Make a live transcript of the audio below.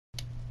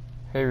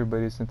Hey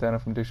everybody, it's Nathaniel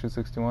from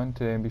Dish61.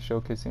 Today I'll be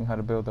showcasing how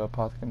to build the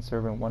Apothican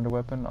Servant Wonder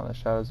Weapon on the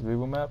Shadows of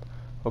Evil map.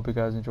 Hope you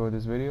guys enjoyed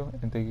this video,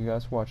 and thank you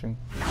guys for watching.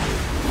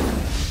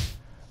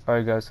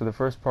 Alright guys, so the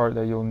first part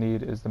that you'll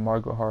need is the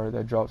Margot heart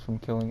that drops from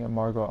killing a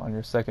Margot on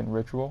your second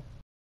ritual.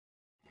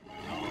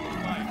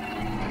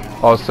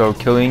 Also,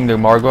 killing the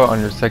Margot on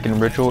your second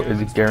ritual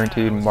is a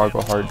guaranteed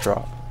Margot heart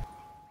drop.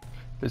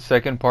 The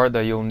second part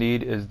that you'll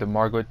need is the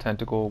Margot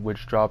tentacle,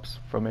 which drops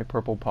from a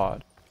purple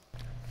pod.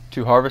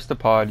 To harvest the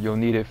pod, you'll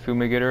need a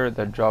fumigator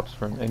that drops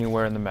from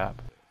anywhere in the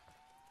map.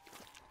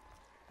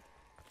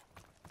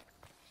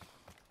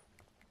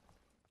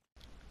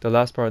 The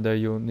last part that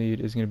you'll need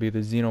is going to be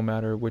the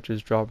xenomatter, which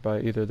is dropped by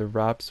either the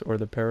wraps or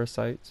the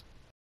parasites.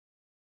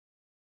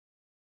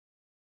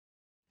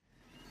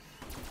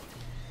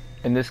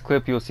 In this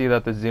clip, you'll see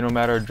that the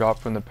xenomatter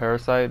dropped from the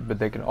parasite, but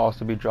they can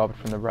also be dropped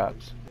from the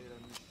wraps.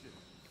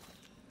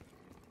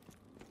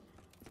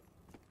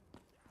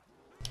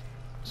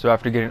 So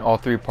after getting all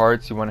three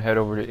parts, you want to head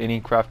over to any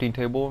crafting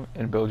table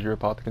and build your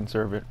Apothican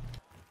Servant.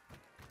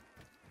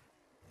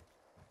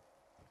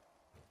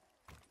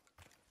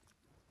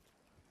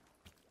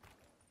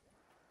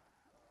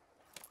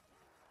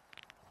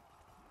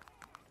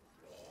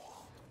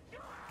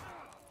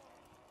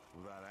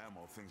 Without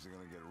ammo, things are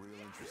gonna get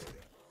real interesting.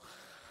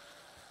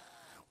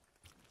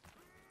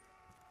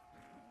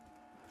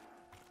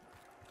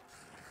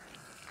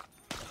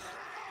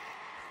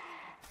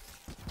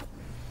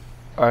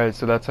 Alright,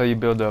 so that's how you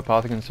build the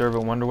Apothican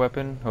Servant Wonder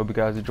Weapon. Hope you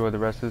guys enjoy the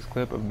rest of this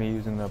clip of me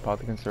using the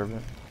Apothican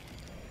Servant.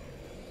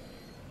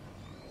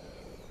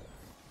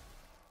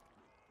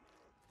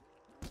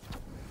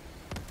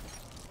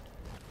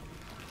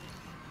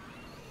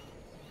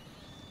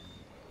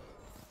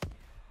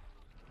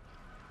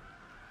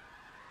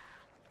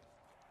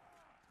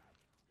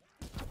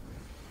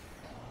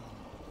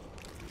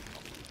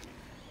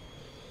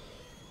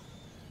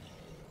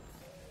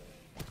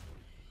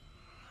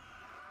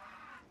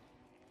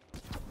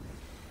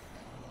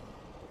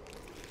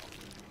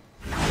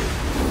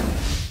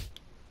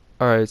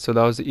 Alright, so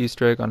that was the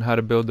Easter egg on how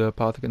to build the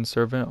Apothican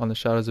Servant on the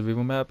Shadows of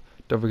Evil map.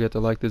 Don't forget to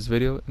like this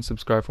video and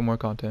subscribe for more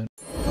content.